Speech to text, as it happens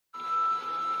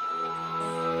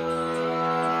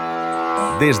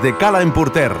desde Cala en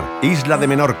Porter, Isla de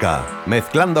Menorca.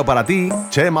 Mezclando para ti,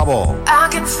 Txema Vo. I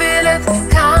can feel it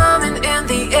coming in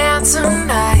the air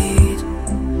tonight.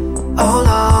 Oh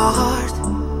Lord,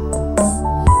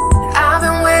 I've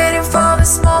been waiting for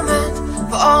this moment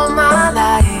for all my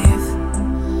life.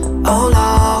 Oh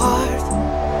Lord,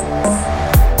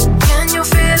 can you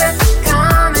feel it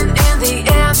coming in the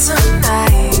air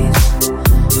tonight?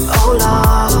 Oh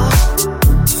Lord,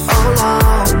 oh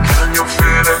Lord, can you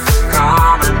feel it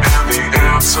coming in the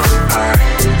air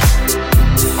tonight?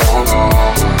 Oh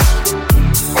Lord,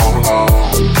 oh Lord.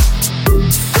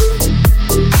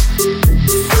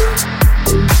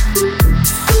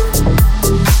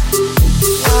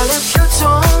 Well, if you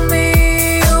told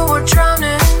me you were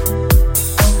drowning,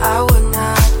 I would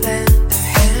not lend a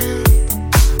hand.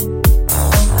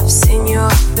 I've seen your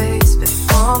face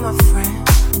before, my friend,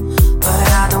 but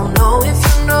I don't know if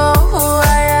you know who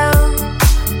I am.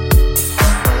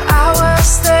 Well, I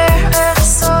was there and I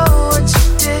saw what you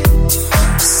did.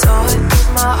 I saw it with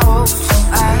my own two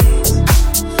eyes.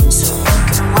 So you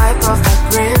can wipe off that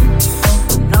grin.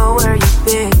 I know where you've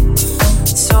been.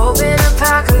 It's all been a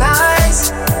pack of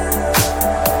lies.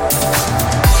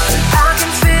 I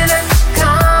can feel it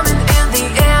coming in the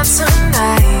air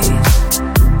tonight.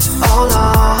 Oh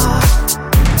Lord,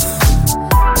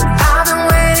 I've been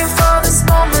waiting for this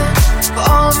moment for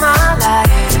all my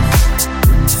life.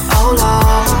 Oh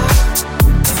Lord,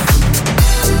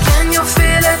 can you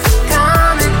feel it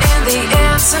coming in the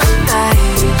air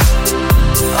tonight?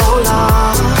 Oh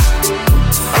Lord,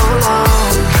 oh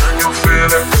Lord, Can you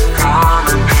feel it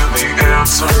coming in the air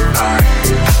tonight?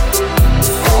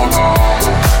 Oh Lord.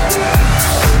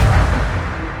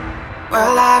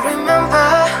 well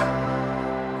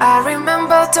I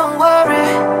remember, don't worry.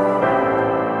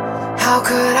 How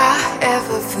could I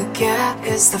ever forget?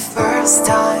 It's the first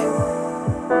time,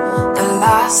 the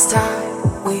last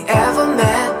time we ever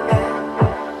met.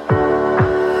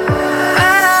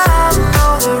 And I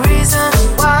know the reason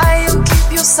why you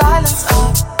keep your silence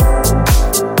up.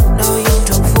 No, you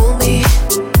don't fool me.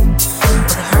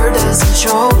 The hurt doesn't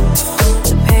show,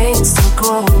 the pain still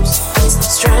grows. It's no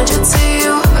stranger to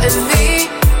you and me.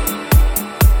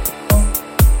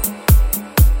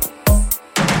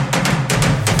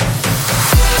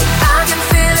 I can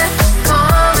feel it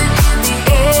coming in the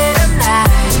air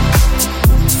tonight.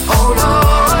 Oh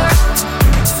Lord,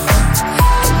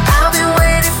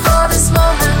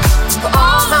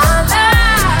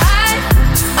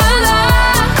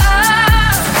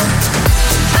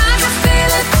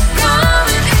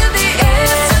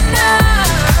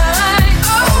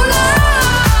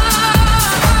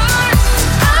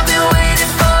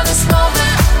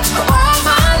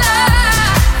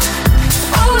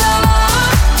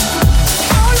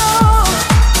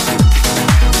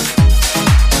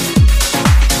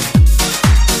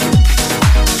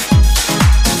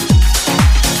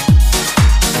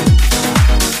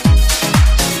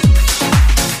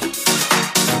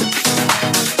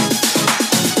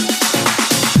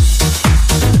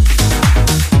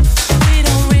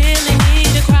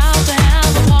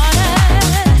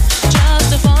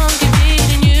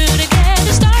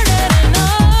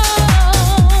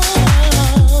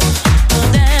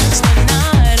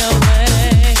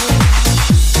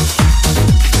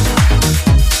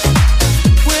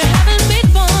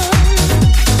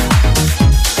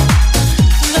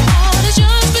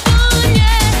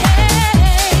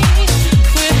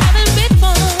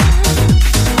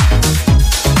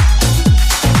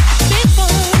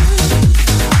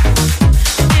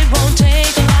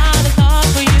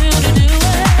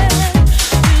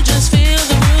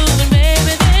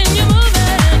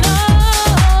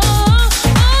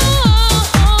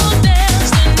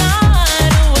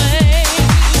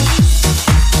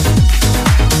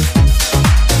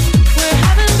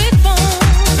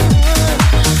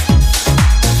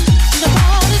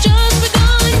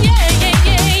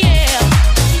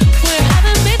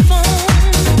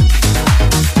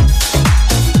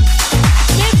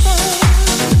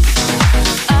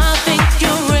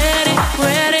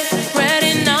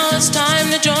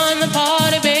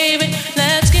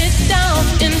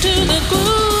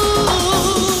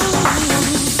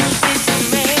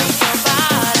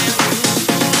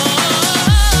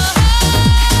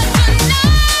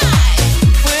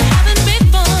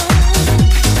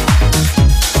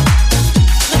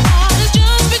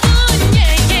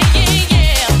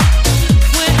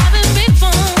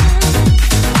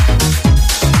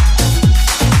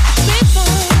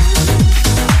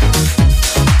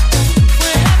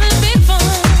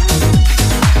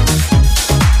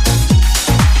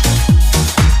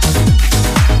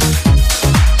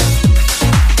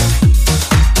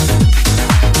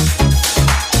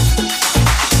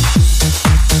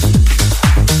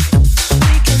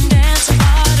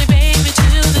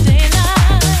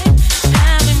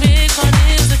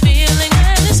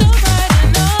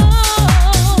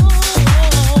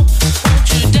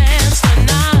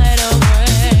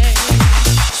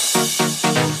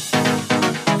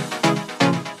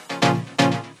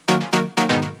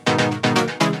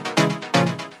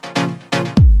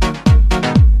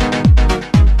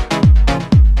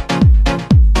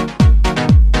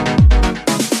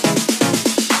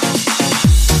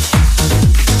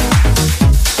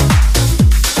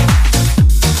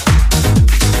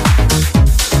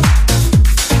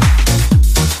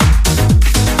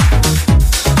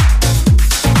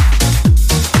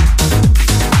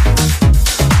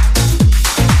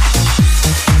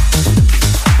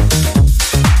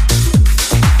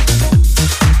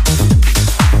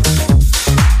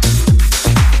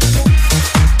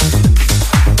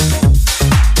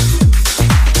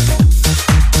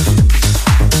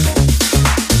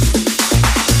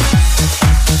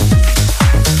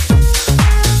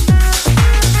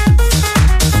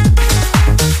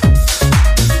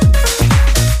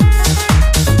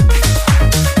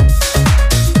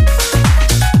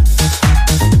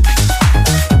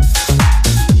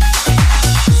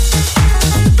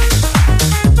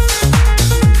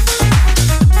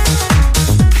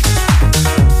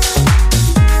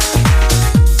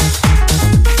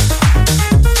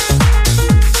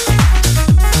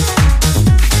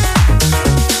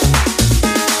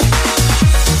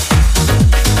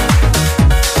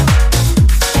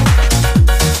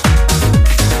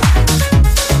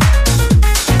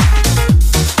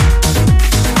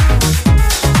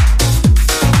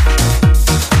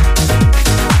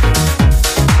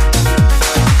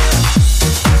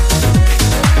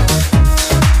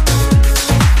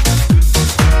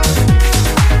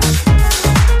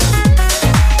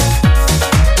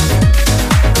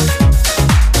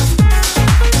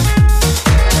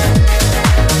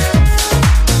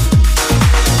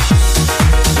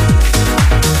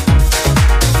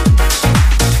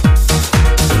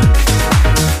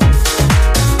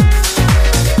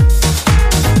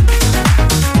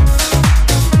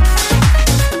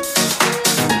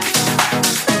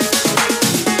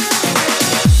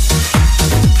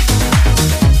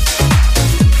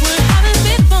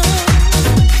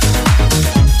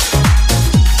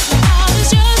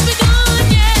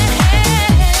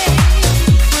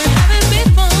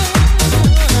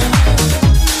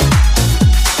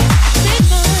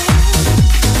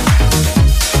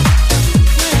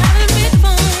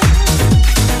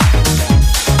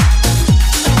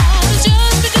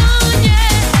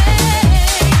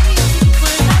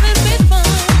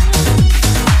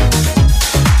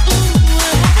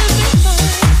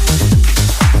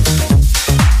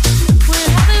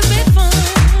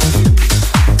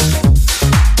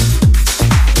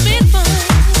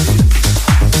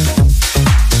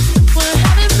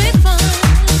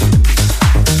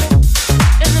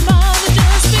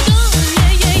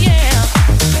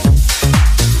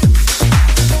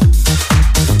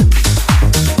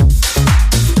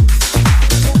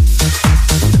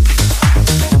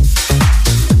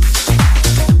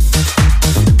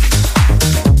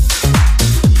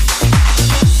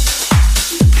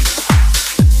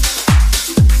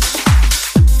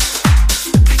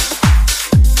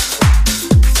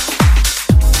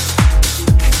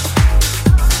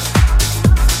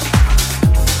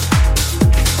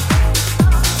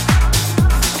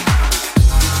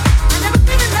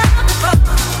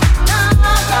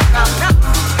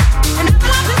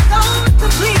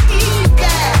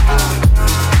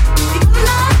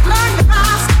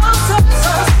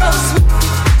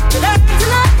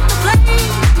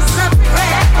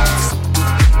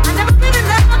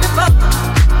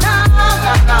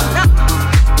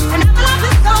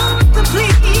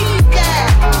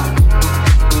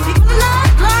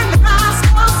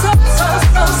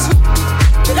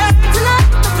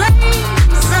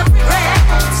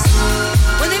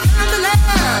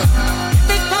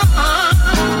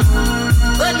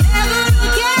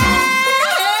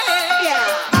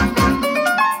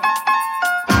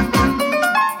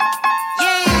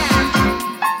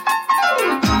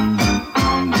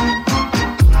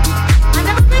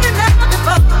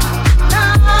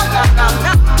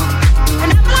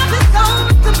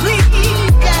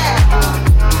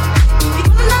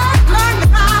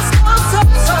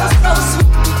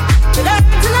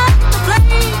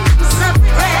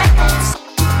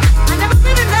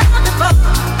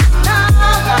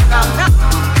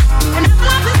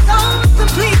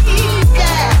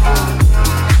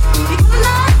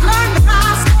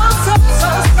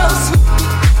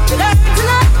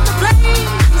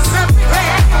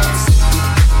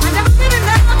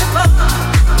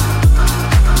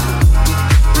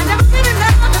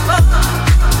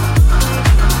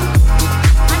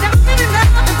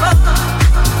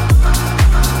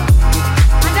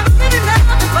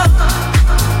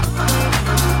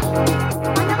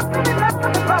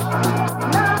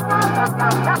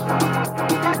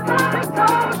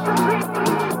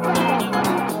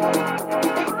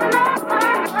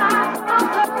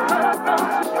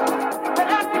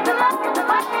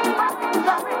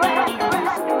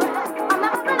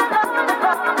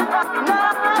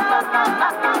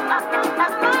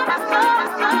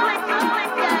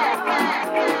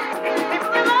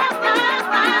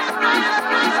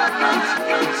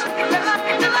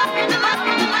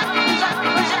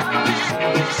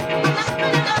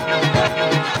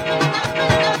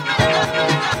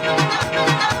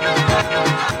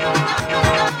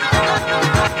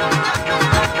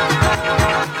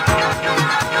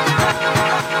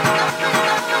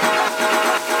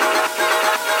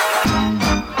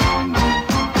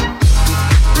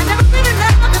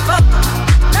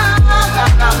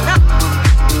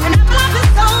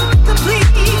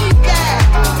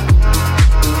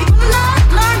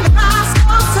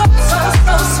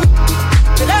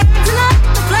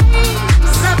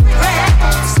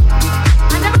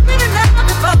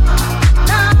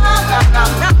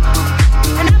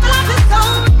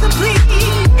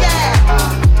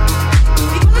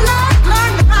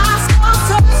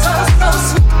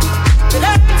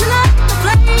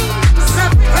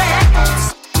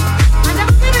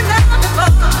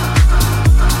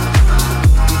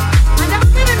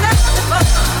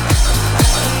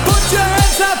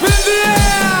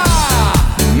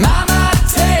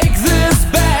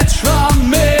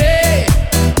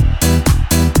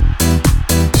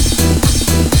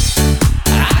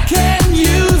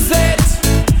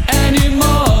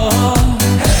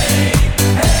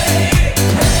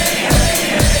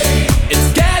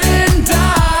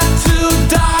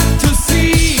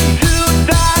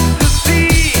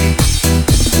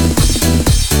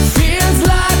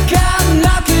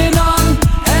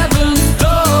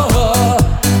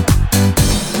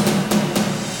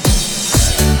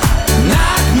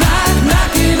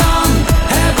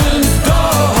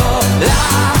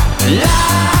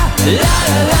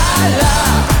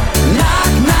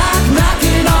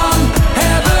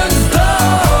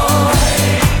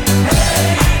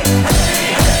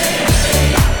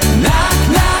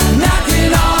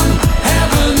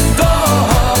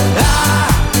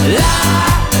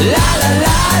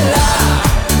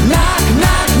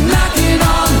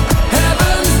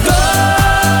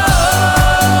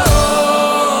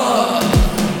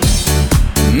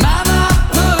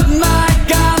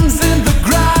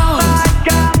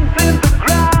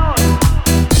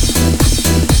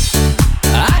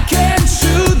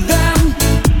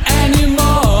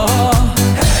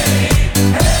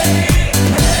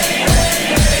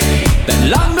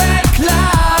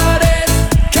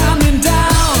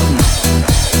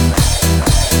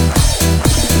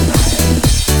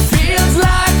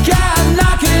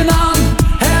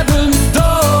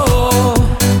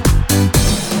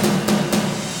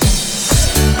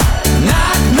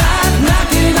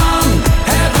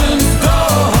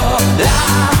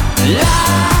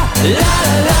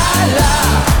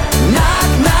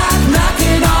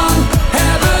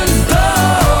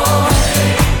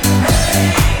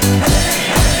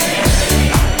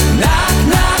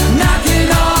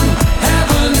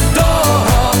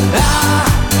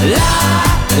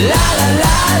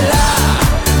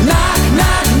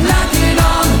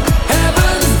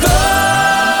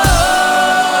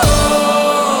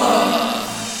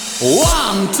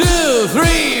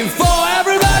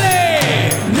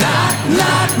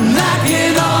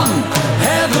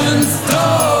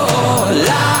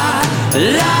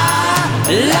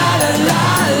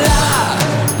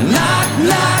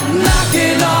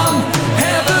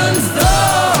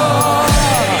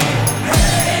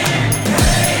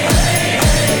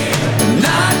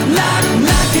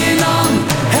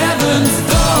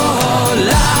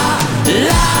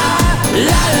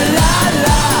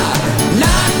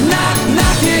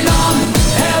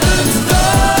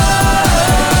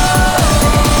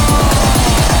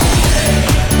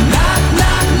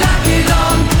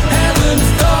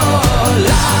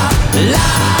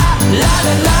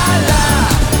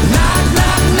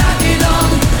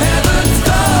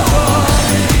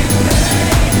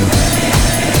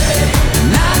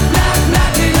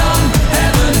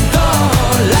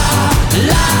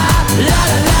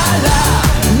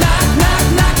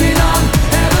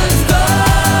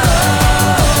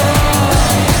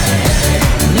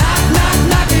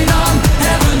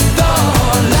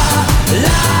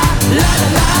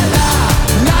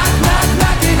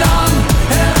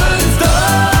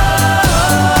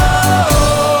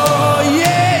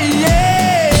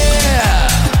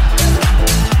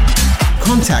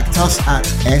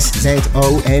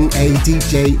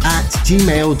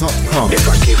 szonadj@gmail.com. If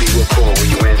I give you a call, will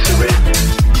you answer it?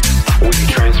 Will you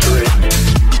transfer it?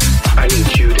 I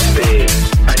need you to stay.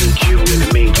 I need you in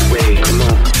a major way. Come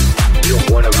on, you're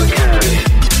one of a kind,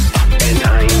 and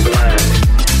I ain't blind.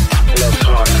 Love's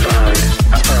hard to find.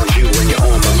 I found you when you're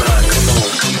on my mind. Come on,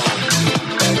 come on, come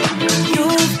on, come on.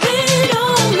 You've been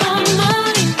on my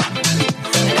mind,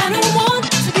 and I don't want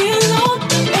to be alone.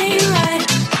 Ain't right?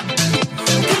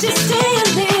 Could you stay a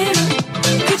little?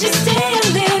 Could you stay a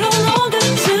little longer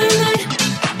tonight?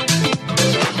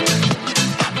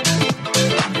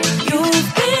 You've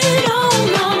been on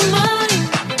my mind,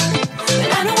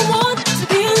 and I don't want to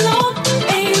be alone.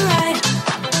 Ain't right?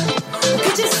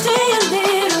 Could you stay a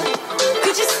little?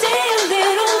 Could you stay a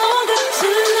little longer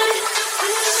tonight?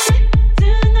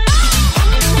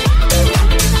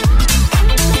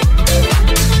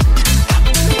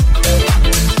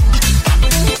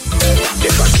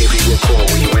 If I give you a call,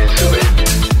 will you answer it?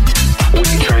 Will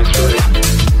you transfer it?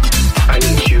 I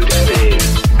need you to stay.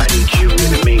 I need you in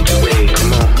a major way.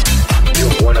 Come on,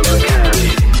 you're one of a kind,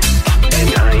 and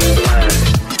I ain't blind.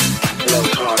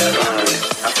 Love's hard to find.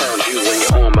 I found you when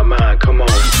you're on my mind. Come on.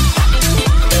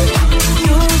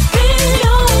 You've been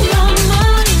on my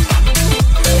mind,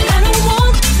 and I don't want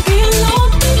to be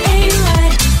alone.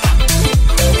 Ain't right?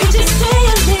 Could you stay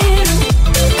a little?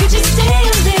 Could you stay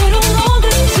a little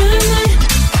longer tonight?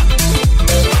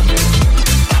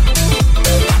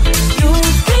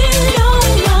 You've been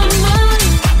on my mind,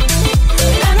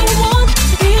 and I don't want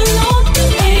to be alone.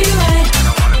 Ain't right?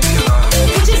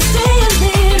 Could you stay a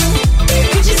little?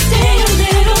 Could you stay a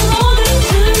little longer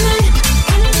tonight?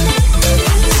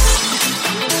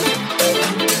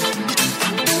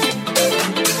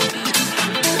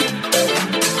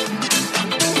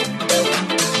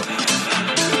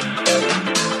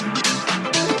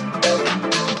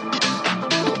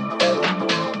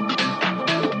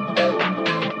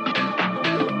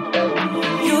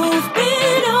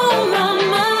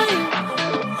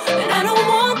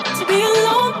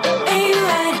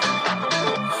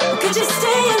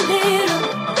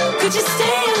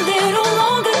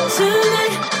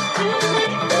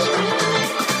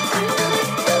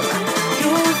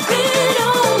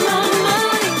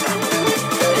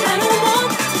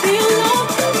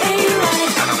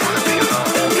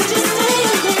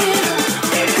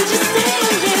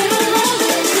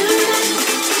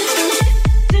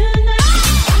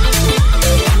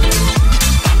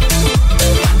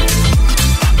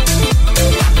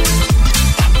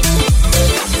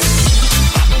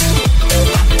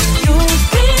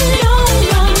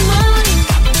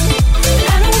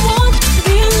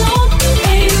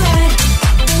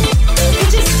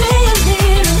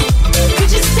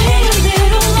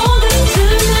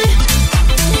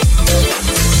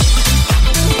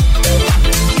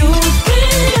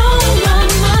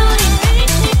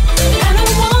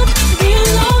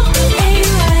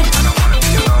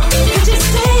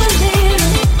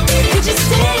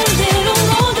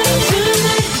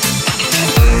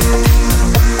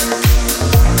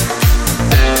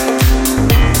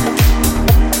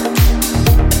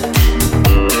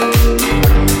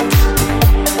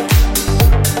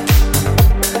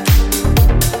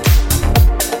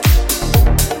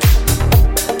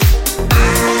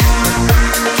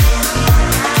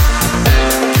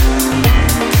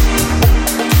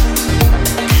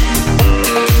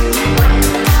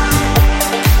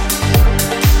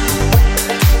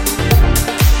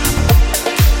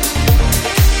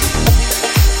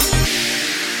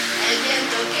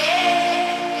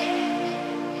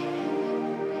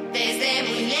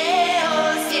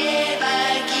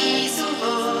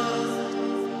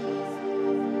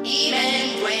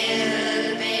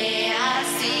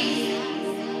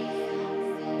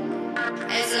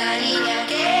 Es la niña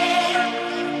que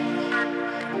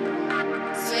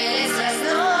sueles las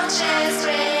noches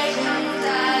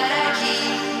preguntar aquí.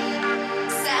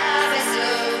 ¿Sabes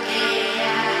lo que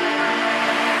hay?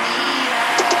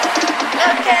 Lo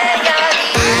que yo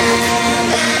digo.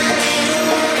 Háblame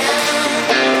luna,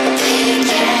 te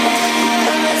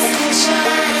quiero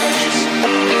escuchar.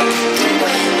 Tú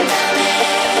cuéntame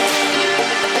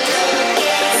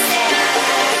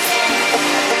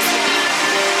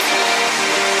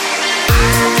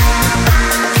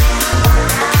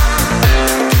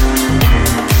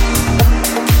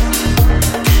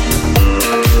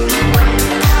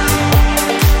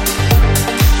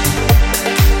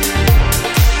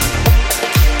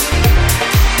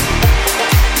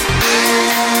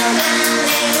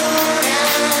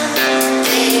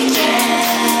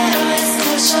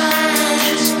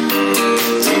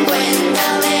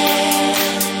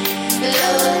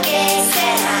lo que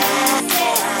sea.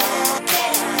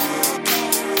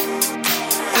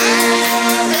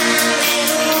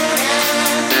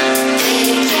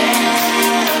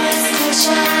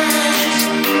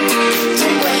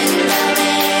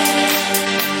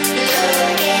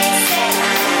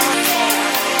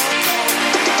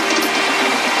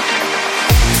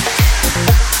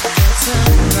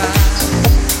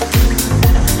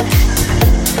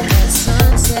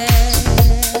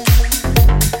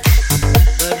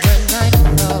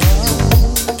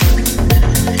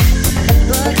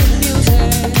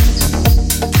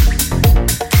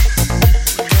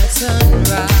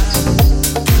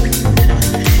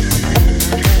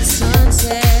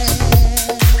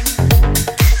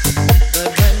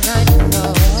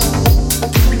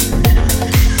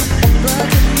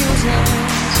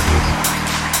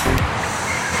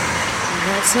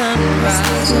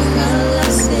 Sunrise of color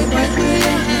slip right through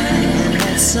your hand.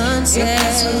 That sunset,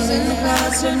 castles in the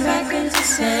clouds turn back into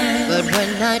sand. But when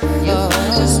night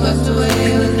falls, just swept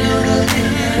away with no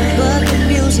helping hand. But the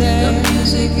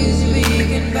music is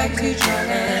vegan back to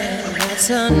Thailand. That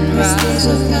sunrise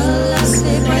of color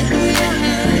slip right through your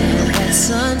hand. That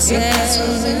sunset,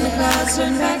 castles in the clouds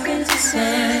turn back into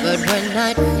sand. But when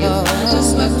night falls,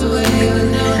 just swept away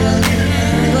with no helping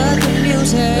hand. But the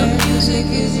music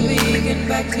is vegan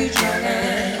back to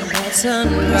Thailand. That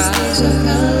sunrise of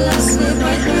color slip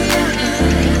right through your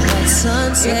hand. That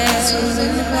sunset, castles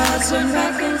in the clouds turn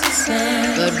back into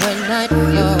sand. But when night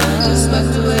falls, just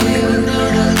swept away with no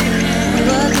helping hand.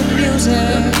 But the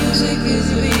music is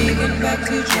vegan back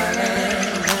to Thailand.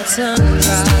 That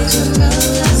sunrise of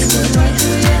color slip right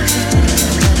through your hand.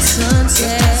 That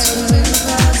sunset, castles in the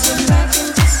clouds turn back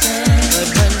into sand. But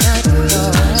when night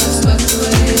falls, just swept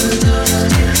away with no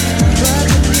helping hand. But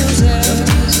the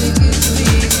music is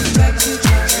vegan back to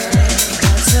Thailand.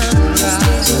 That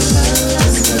sunrise of color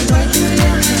slip right through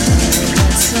your hand.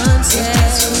 That sunset,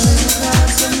 castles in the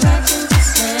clouds turn back into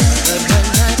sand. But when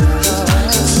night falls,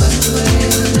 just swept away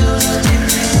with no helping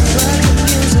hand. But the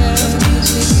music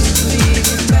is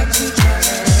vegan back to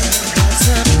Thailand. That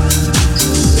sunrise.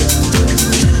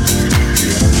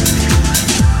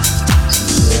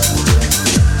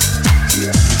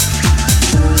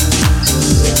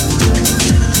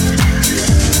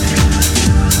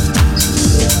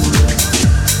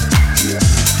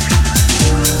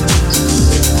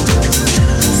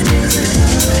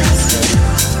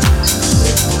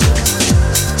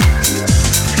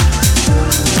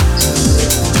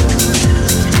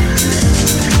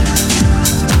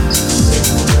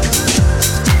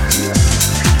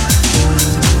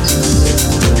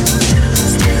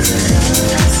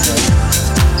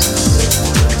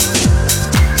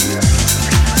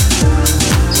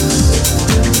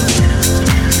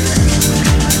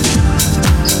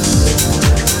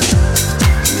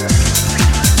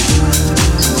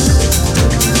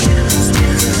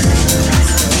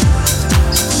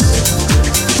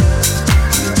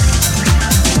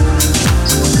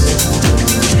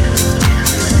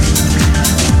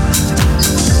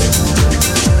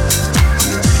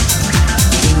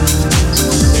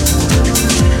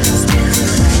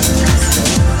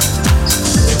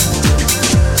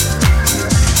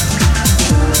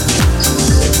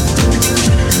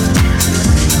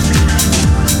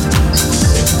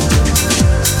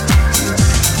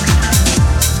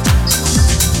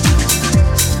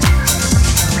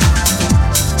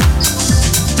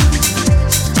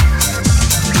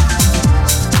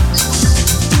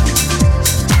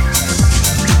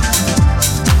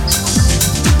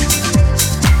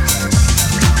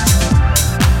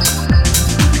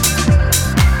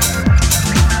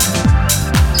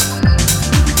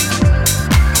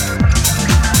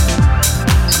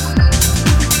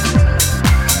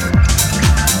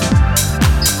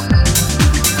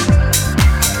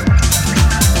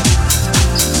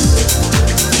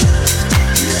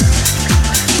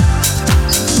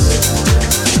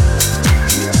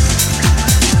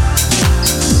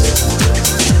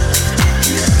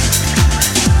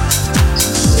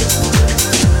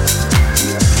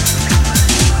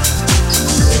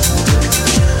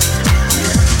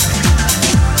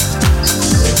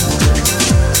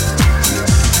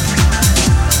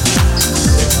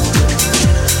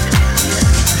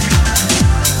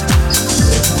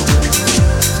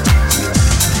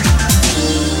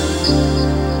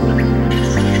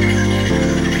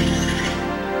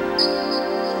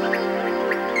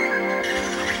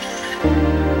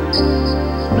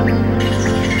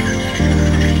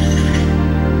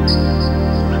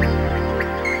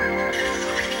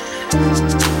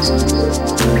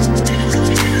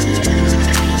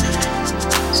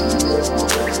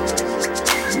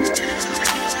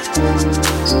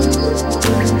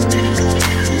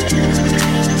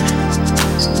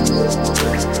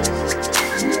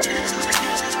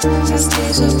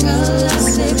 stage of color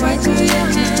slip right through your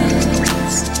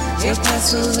hands. Your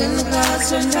castles in the clouds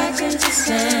turn back into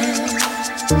sand.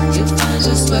 You find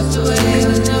you're swept away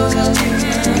with no helping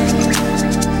hand.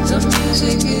 The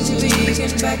music is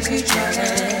vegan back to your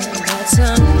hand. That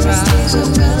sunrise, stage of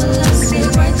color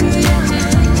slip right through your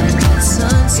hands. And that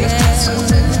sunset, your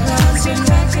castles in the clouds turn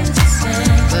back into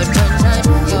sand. But when night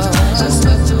falls, you find you're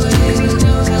swept away with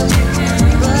no helping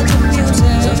hand. But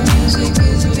the music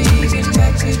is vegan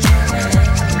back to your hand.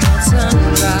 That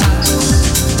sunrise,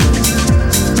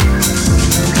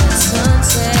 and that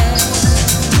sunset.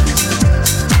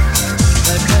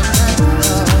 But when night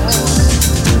falls,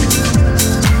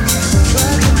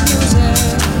 but the music.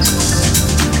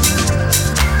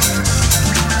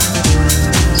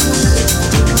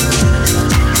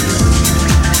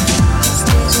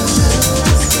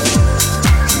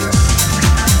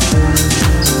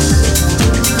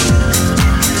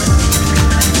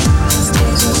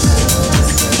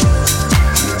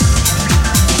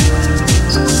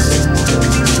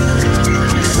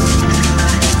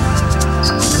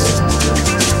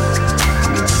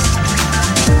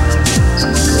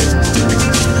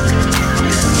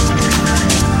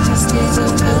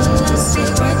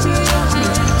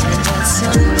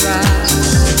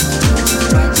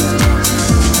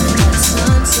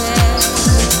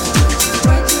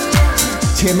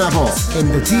 Txema Vo in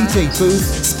the DJ booth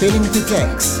spinning the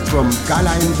decks from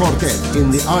Gala Imported in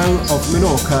the Isle of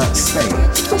Menorca, Spain.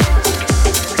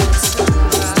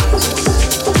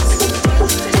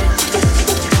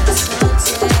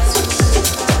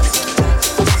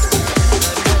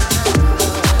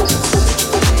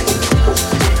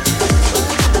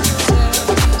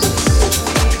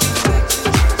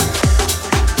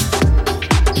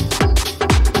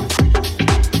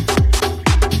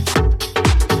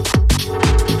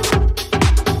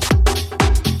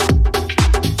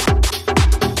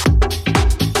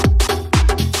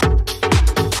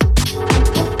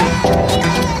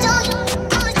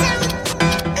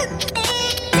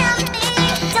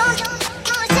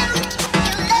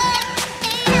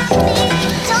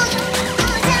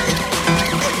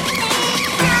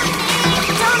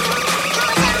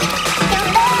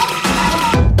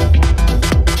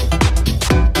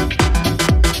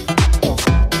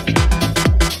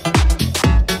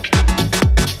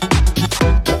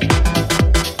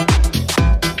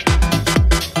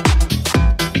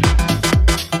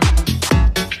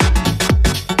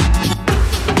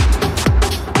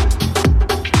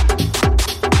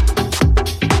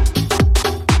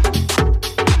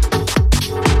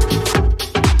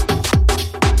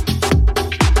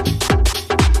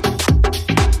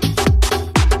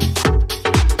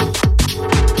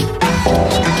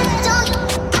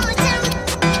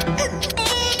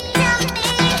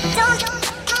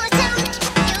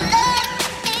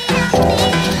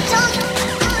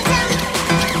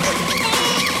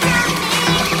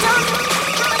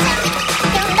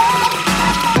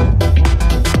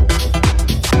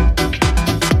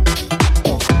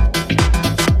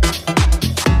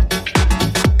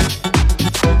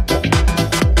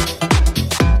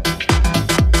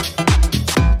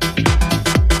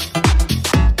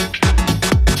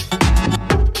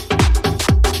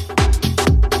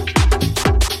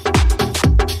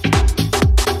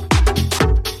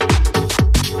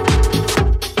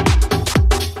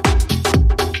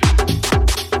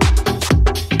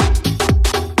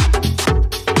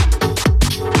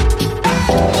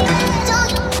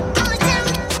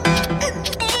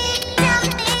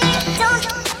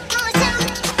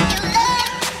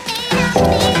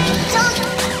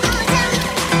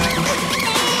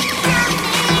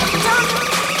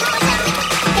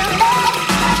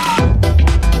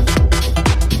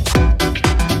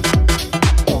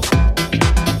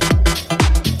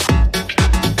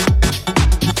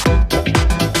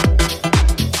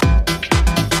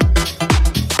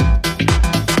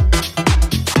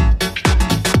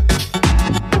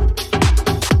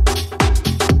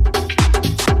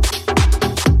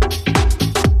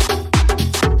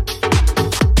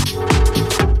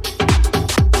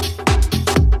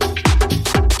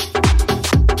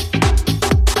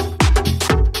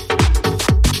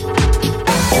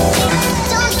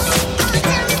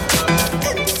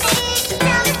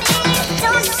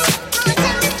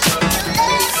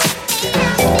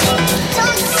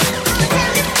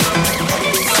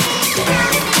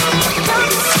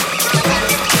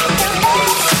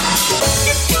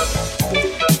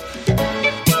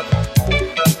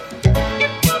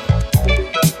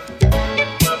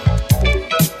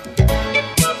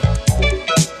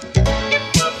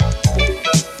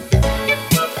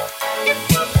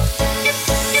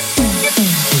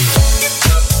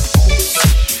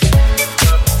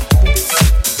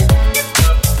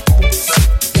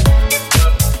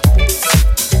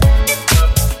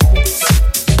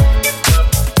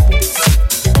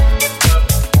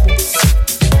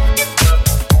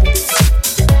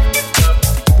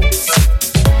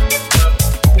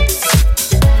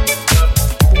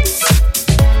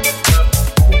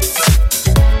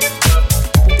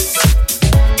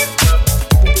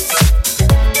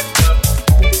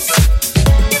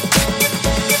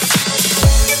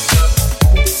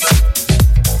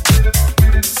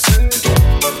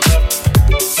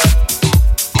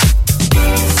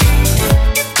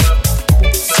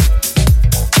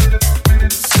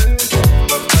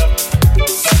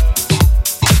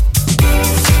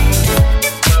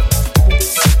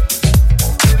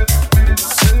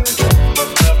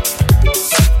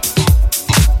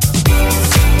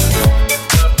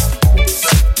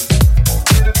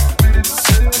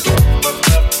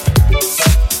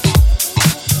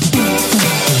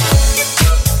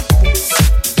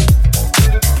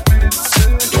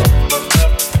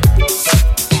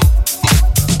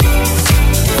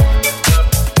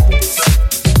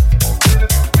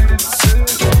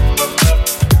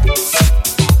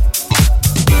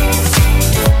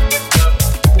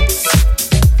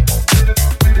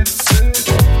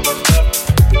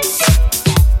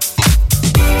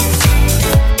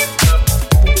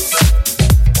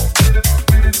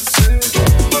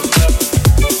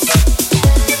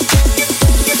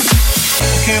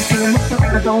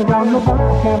 don't want nobody,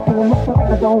 can't fool myself.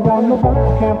 I don't want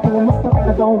nobody, can't fool myself.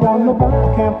 I don't want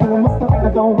nobody, can't fool myself. I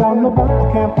don't want nobody,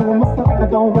 can't fool myself. I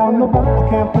don't want nobody,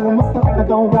 can't fool myself. I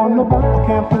don't want nobody,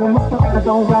 can't fool myself. I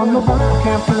don't want nobody,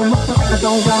 can't fool myself.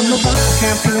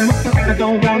 I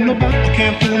don't want nobody,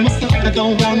 can't fool myself. I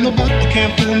don't want nobody, can't fool myself. I don't want nobody,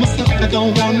 can't fool myself. I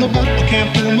don't want nobody,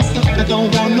 can't fool myself. I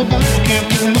don't want nobody, can't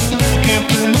fool myself.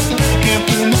 Can't fool myself. Can't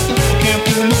fool myself. Can't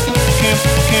fool myself. Can't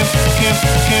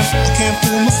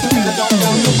fool myself. I don't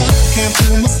want nobody, can't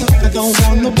fool myself. I don't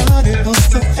want nobody else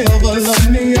to ever love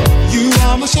me. You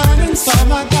are my shining star,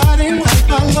 my guiding light,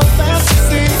 my love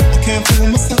fantasy. Can't fool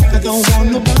myself. I don't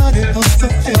want nobody else to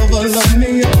ever love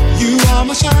me. You are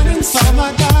my shining star,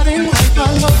 my guiding light, my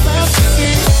love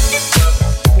fantasy.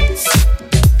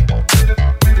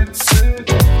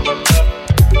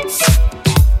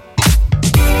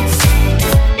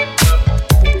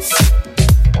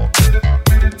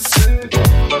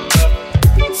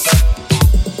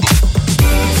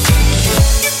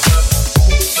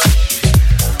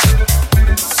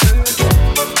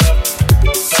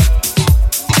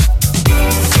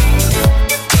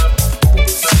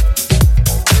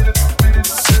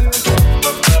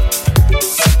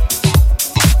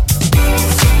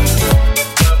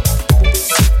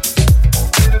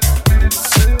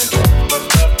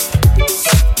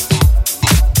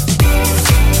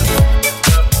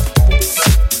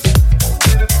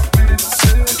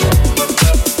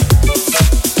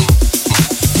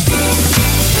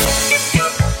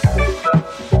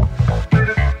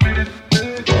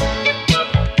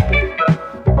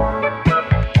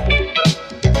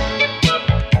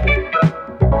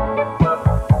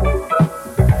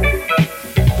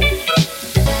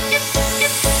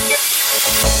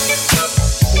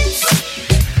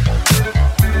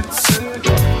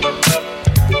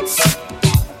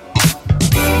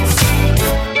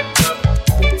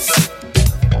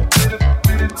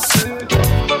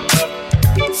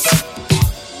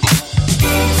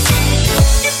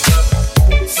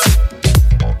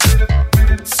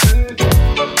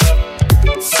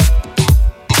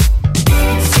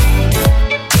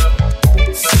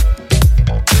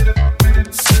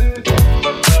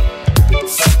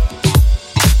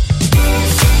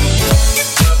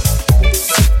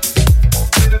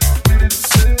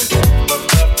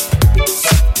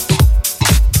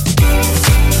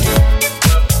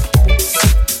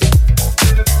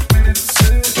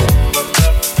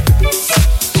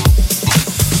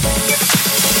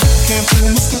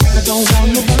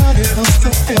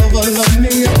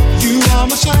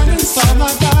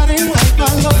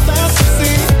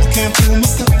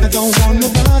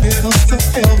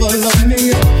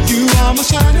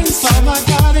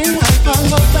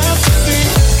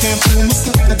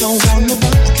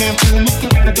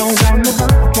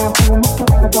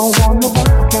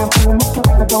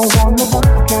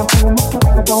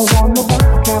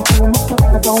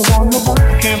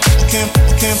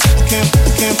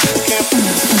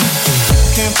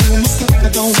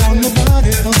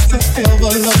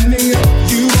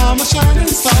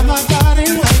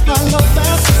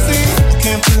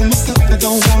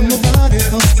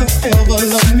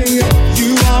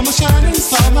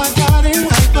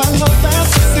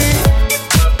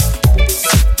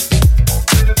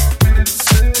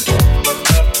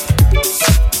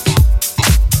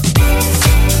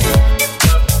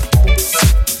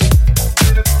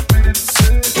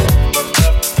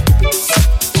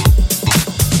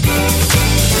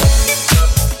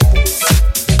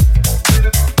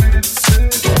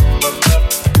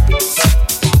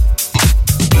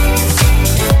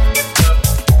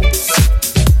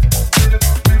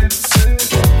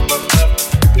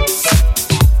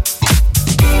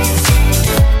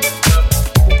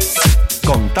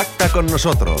 Con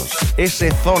nosotros,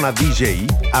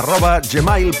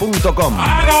 szonadj@gmail.com.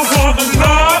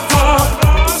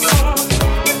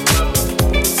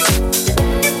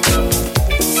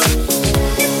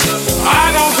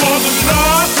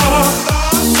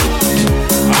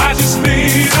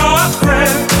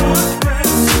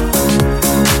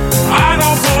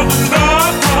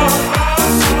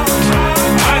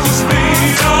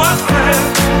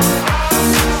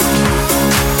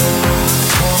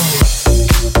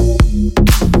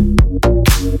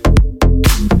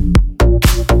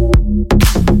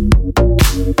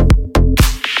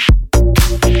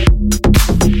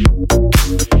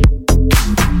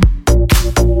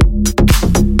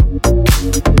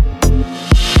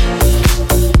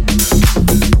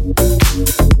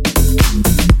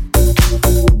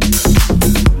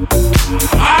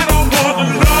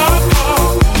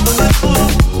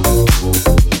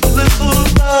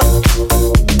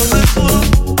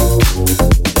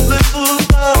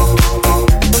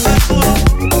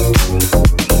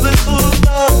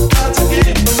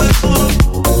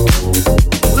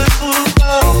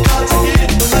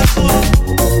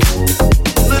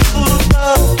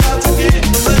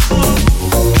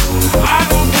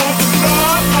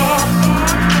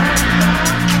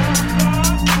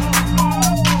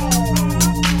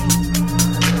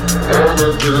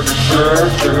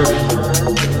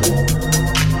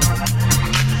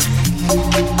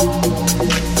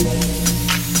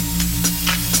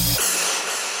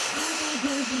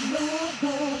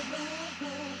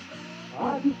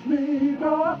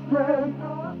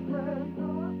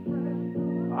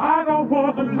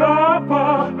 want a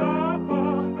lover.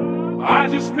 I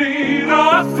just need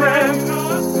a friend.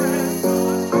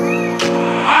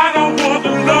 I don't want a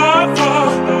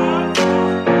lover.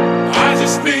 I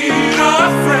just need a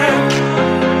friend.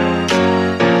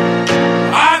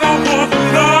 I don't want a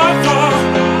lover.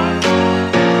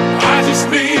 I just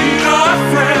need a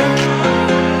friend.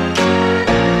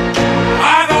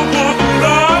 I don't want a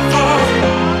lover.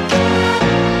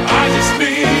 I just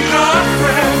need a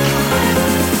friend.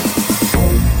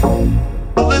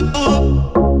 A little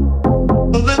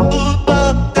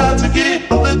love got to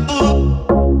get, a little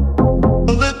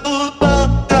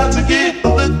love got to get, a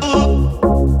little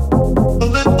love got to get, a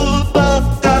little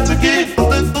love got to get, a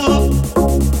little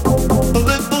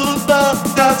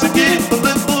love got to get, a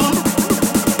little.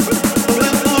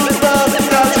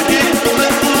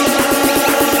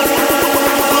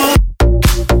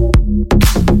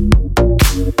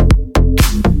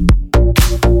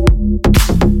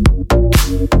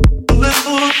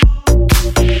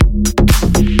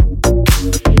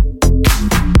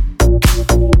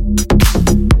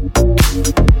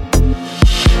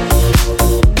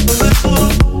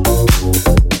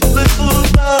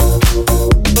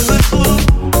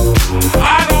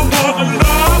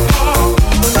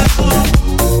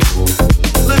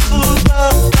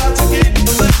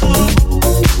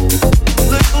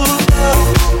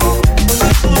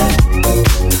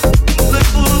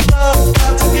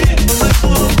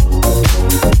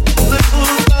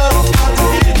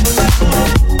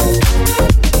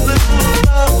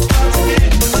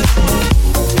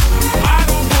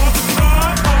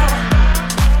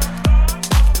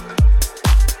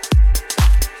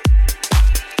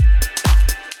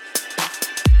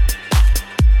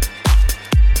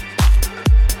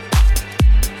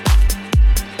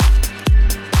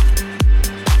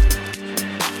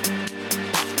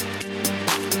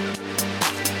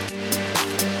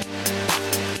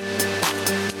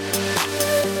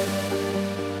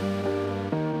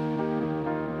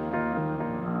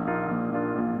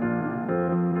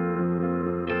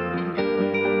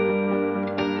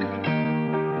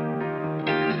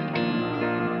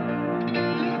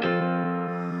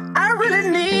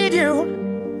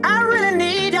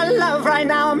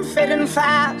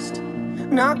 Fast,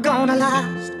 not gonna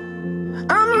last.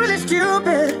 I'm really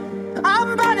stupid.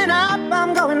 I'm burning up,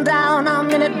 I'm going down, I'm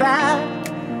in it bad.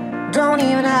 Don't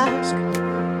even ask.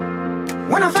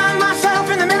 When I find myself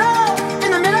in the middle,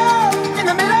 in the middle, in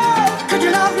the middle, could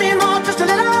you love me more, just a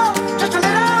little, just a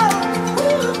little?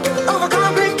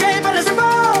 Overcomplicate, but it's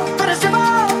simple, but it's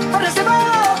simple, but it's simple.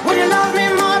 Would you love me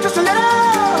more, just a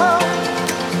little?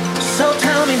 So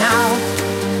tell me now,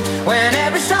 when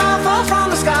every star falls from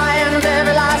the sky and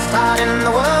every last heart in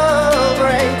the world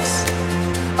breaks.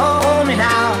 Oh, hold me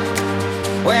now.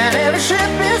 When every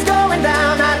ship is going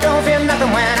down, I don't feel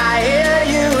nothing when I hear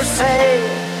you say,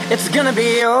 it's gonna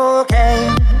be okay.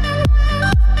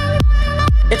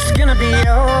 It's gonna be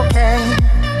okay.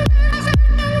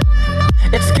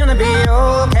 It's gonna be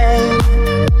okay.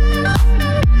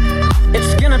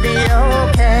 It's gonna be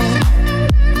okay.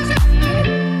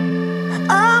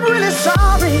 I'm really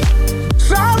sorry.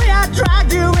 Sorry I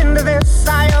dragged you into this.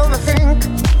 I overthink.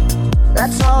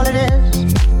 That's all it is.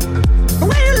 The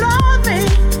way you love me,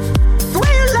 the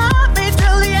way you love me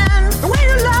till the end, the way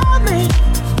you love me,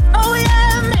 oh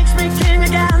yeah, it makes me king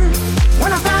again.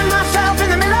 When I find myself in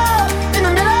the middle, in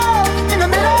the middle, in the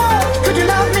middle, could you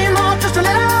love me more, just a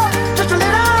little, just a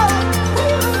little?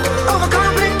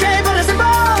 Overcomplicate, but it's simple,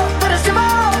 but it's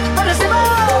simple, but it's simple.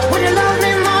 Would you love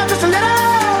me more, just a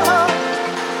little?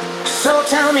 So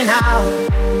tell me now,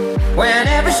 when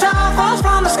every star falls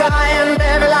from the sky and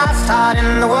every last heart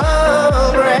in the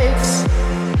world breaks.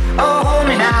 Oh, hold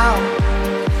me now.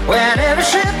 When every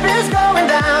ship is going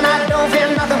down, I don't feel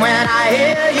nothing when I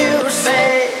hear you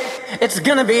say, it's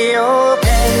gonna be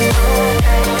okay.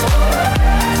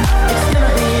 It's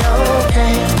gonna be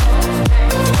okay.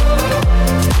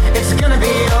 It's gonna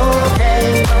be okay.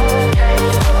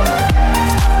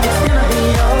 It's gonna be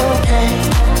okay.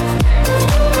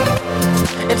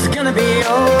 It's gonna be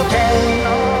okay.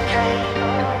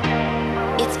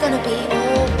 It's gonna be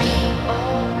okay.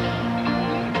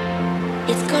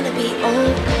 It's gonna be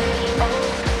okay.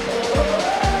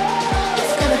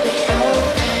 It's gonna be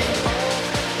okay.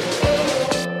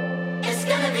 It's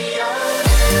gonna be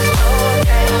okay.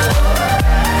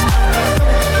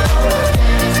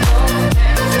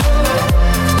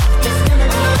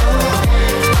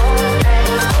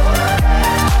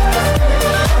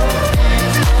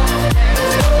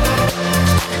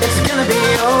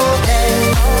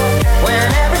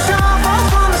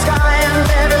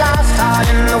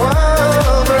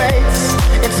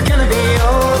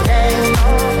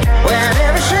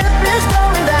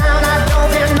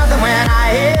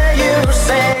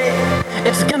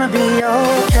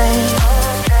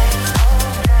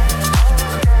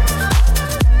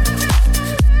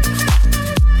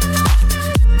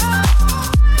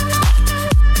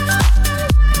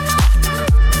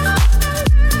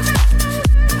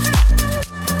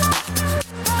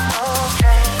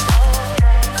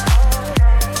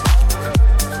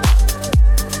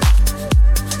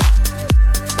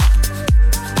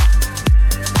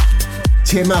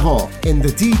 Txema Vo in the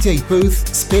DJ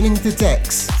booth spinning the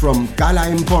decks from Gala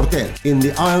Imported in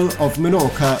the Isle of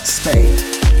Menorca,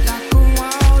 Spain.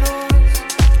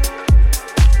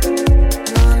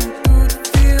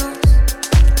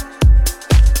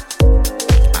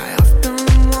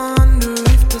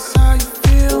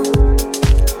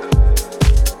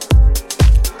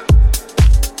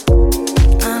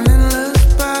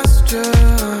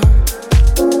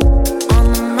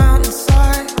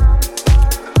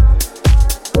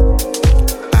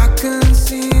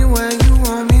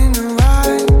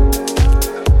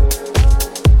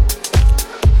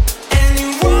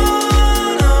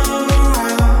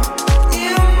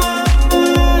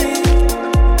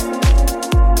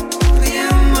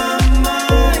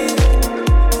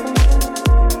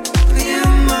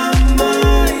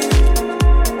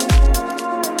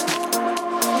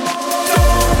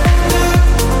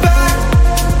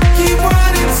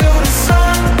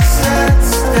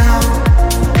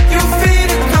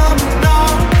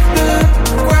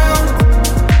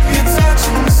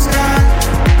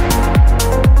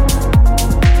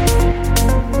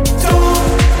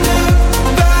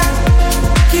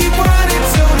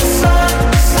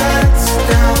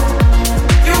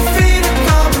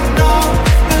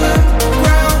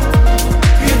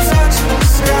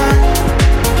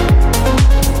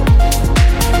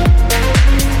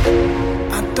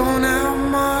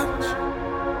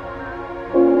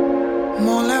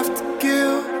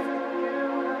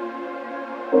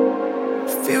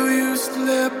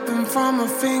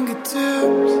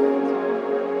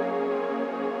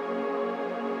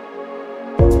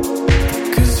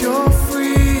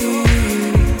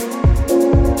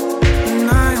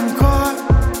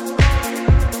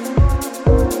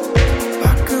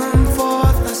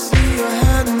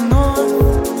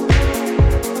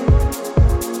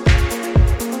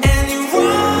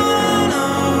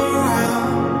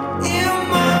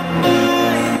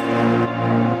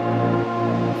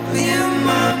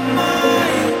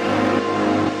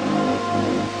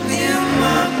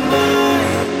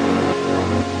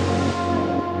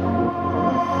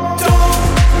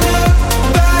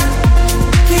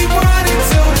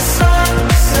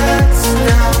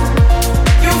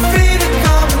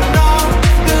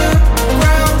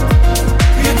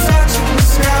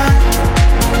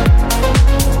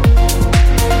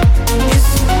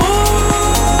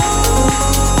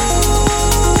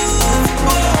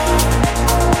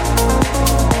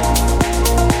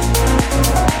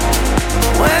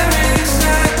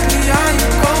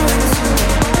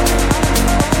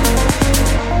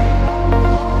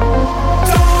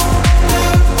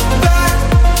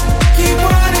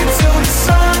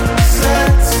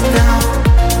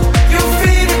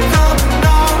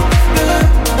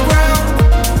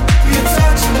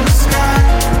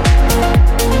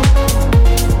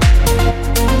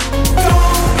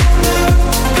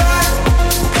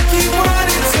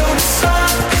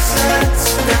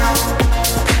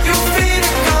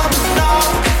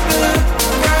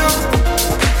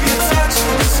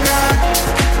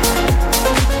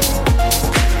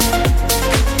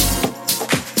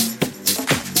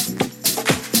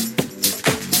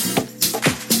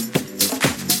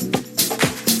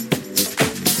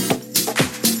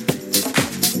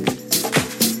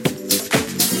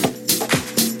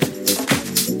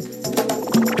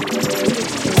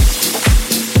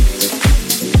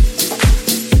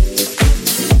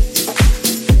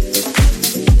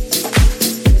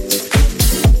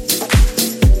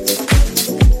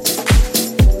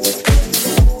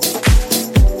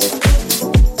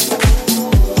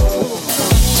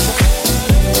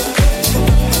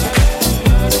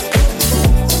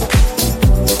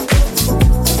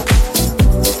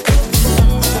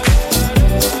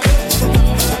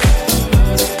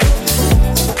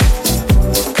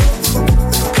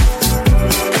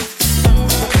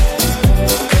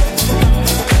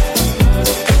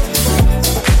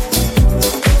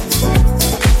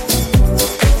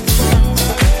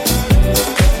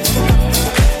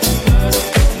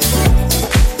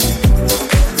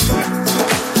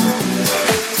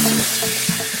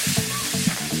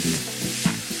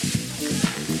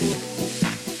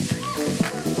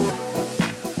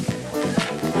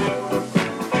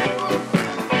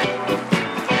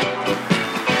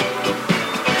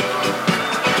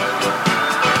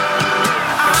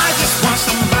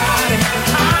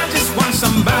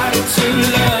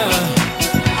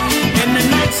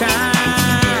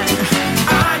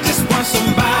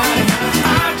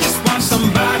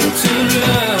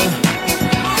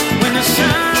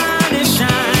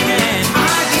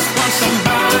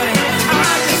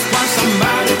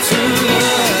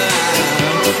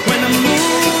 When the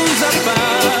moon's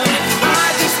above,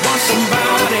 I just want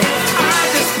somebody. I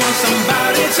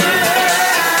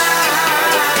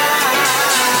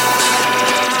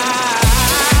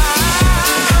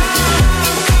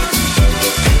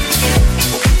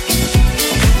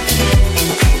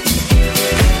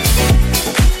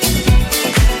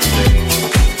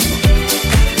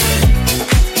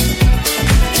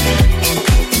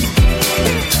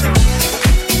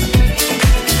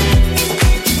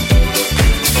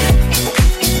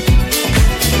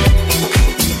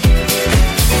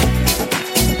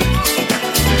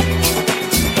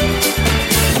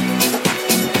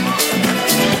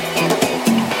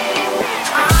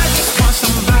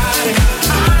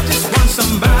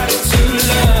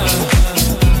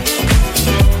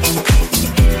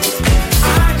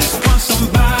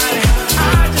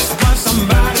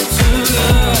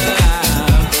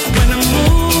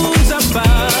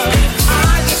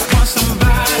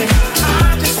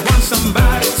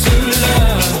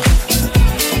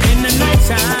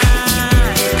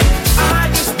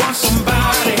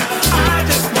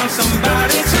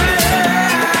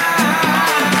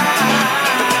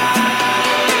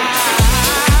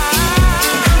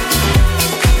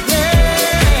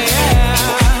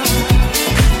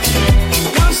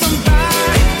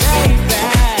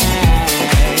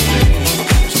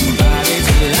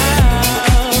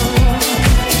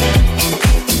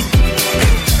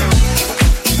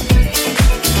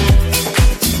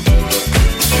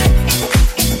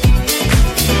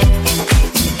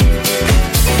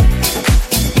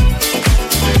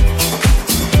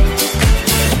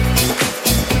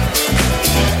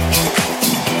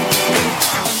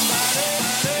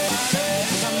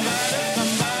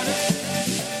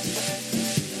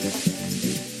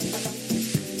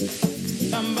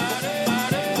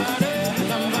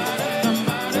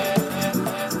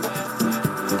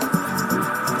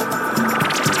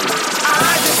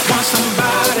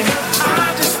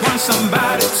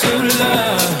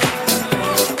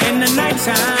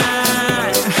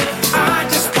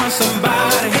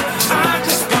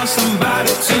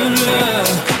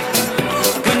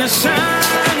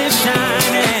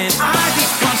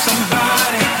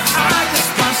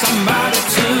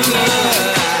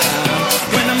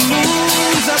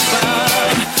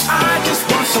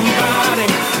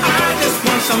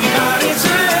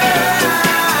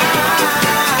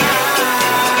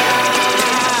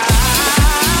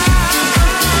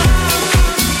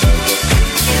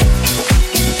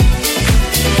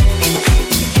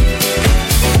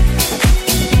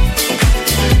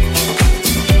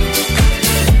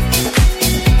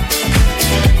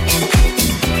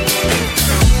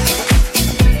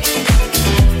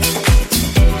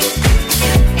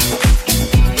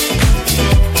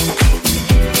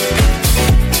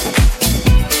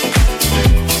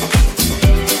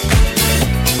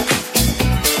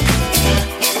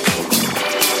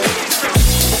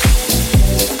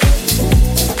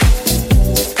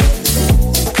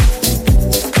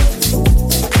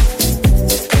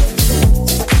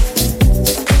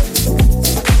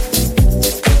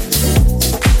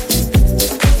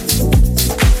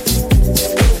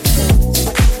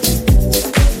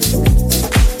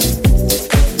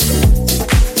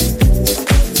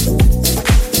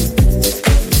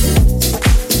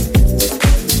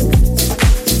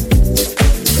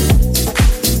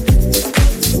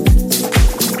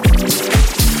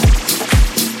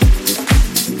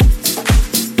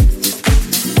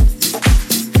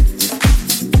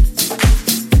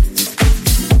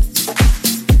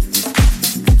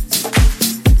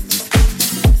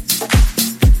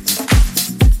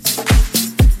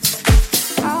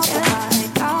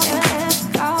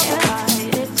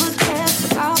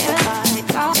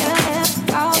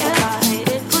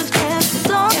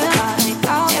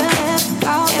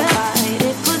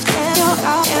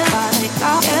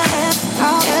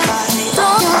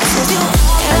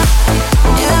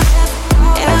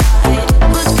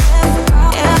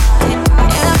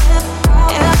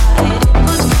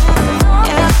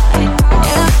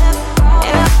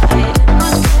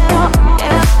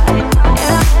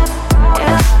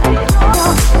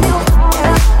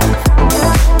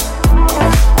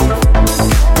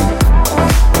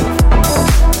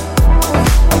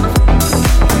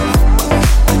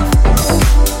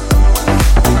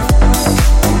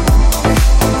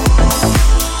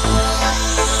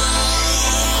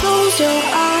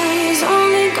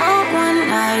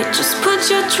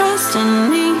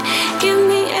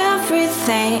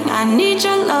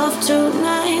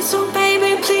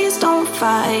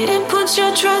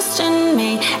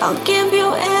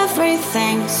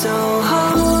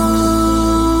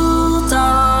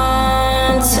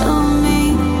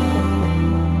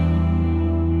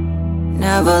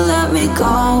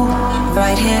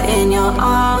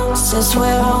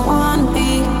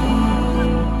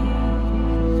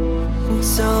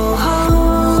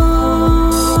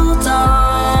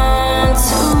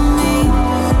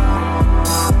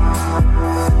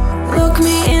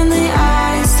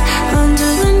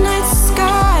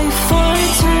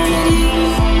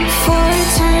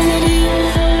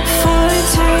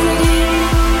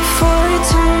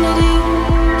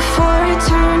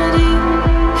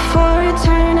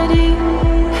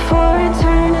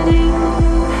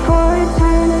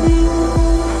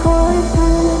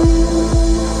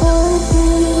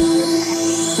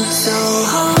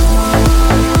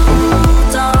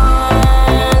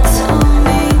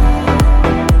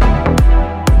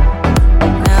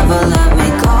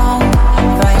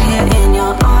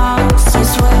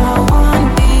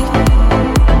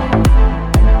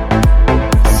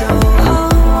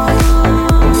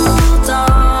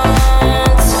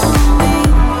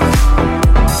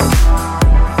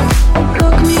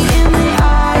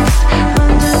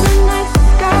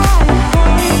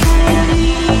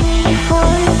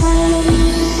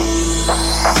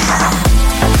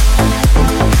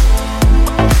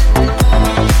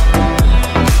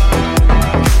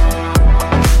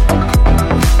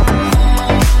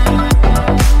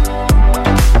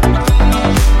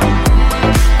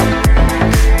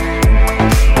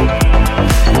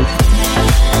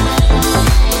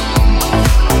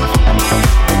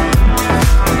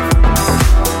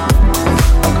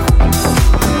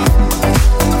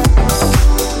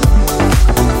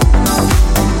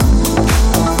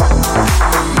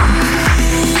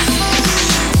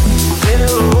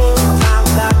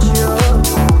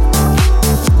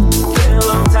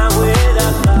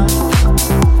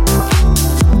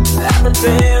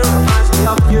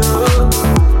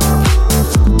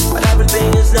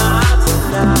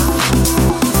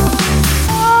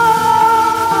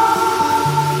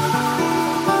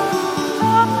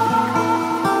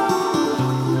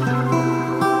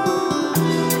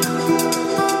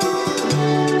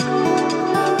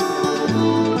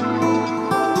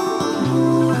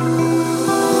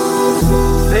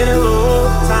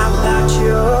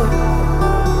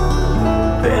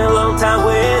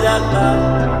without love.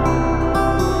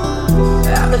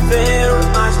 Everything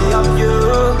reminds me of you,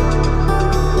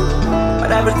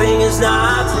 but everything is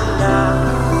not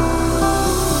enough.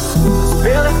 It's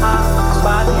really hot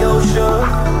by the ocean,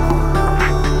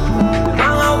 and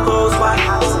my love goes white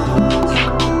hot.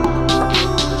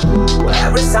 Where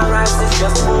every sunrise is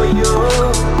just for you.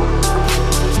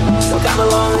 So come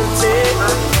along and take my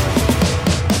hand.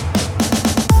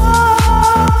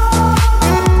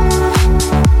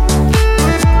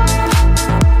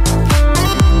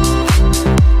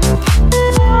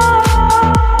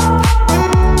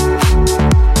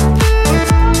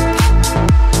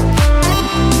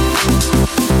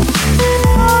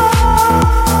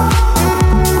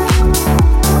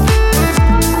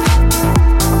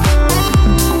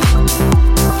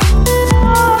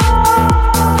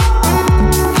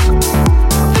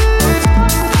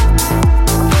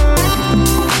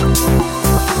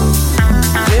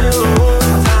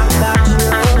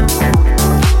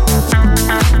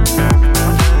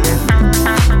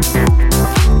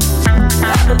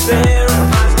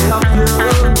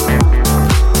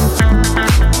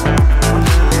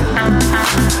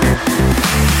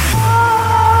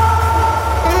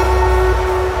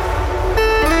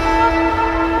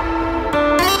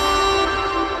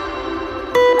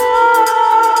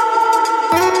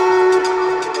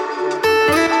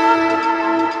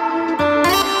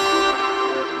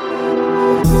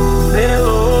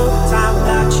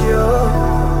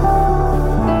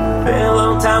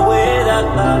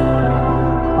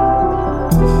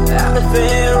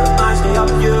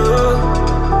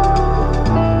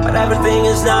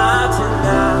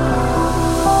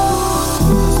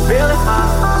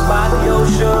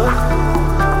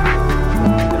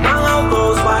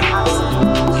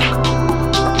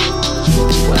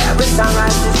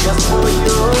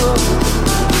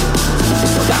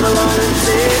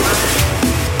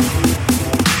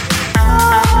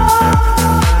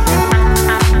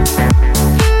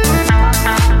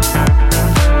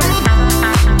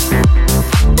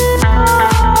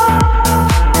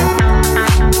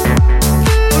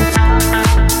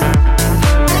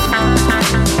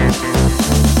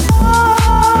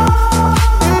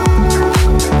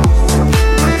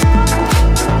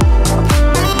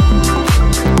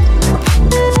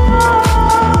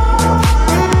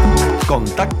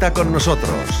 Contacta con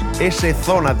nosotros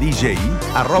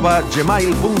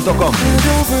szonadj@gmail.com.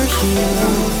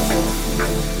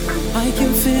 I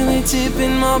can feel it deep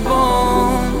in my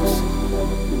bones.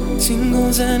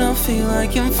 Tingles and I feel I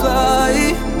can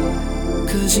fly.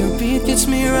 Cause your beat gets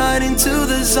me right into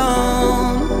the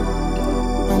zone.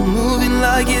 I'm moving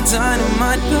like it's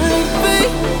dynamite, baby.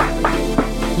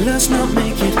 Let's not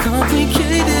make it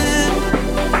complicated.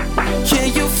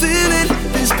 Can you feel it?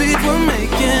 This beat we're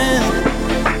making.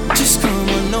 Just come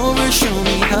on over, show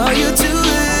me how you do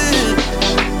it.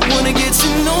 Wanna get to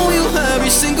know you, every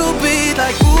single beat.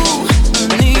 Like, ooh, I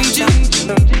need you.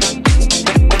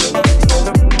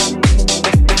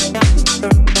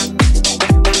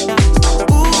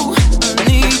 Ooh, I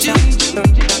need you.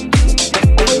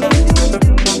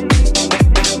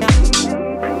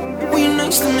 When you're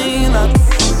next to me, like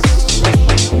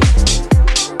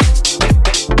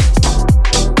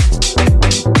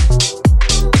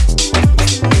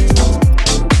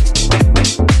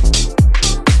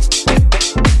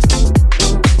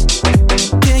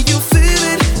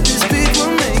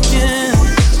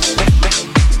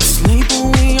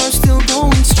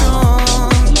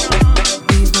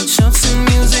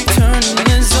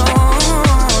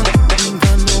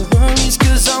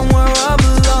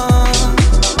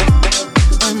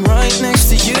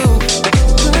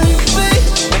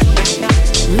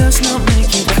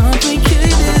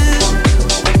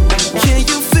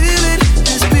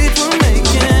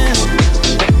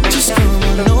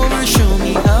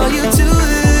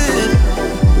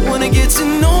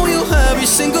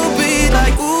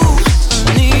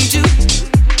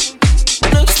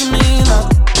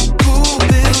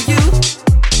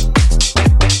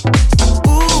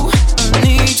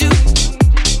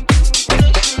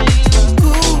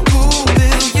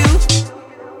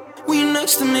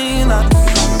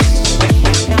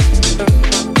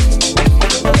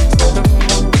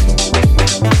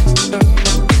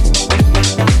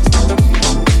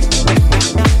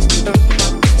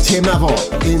Txema Vo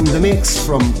in the mix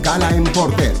from Gala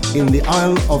Imported in the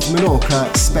Isle of Menorca,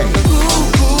 Spain.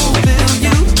 will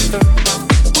you?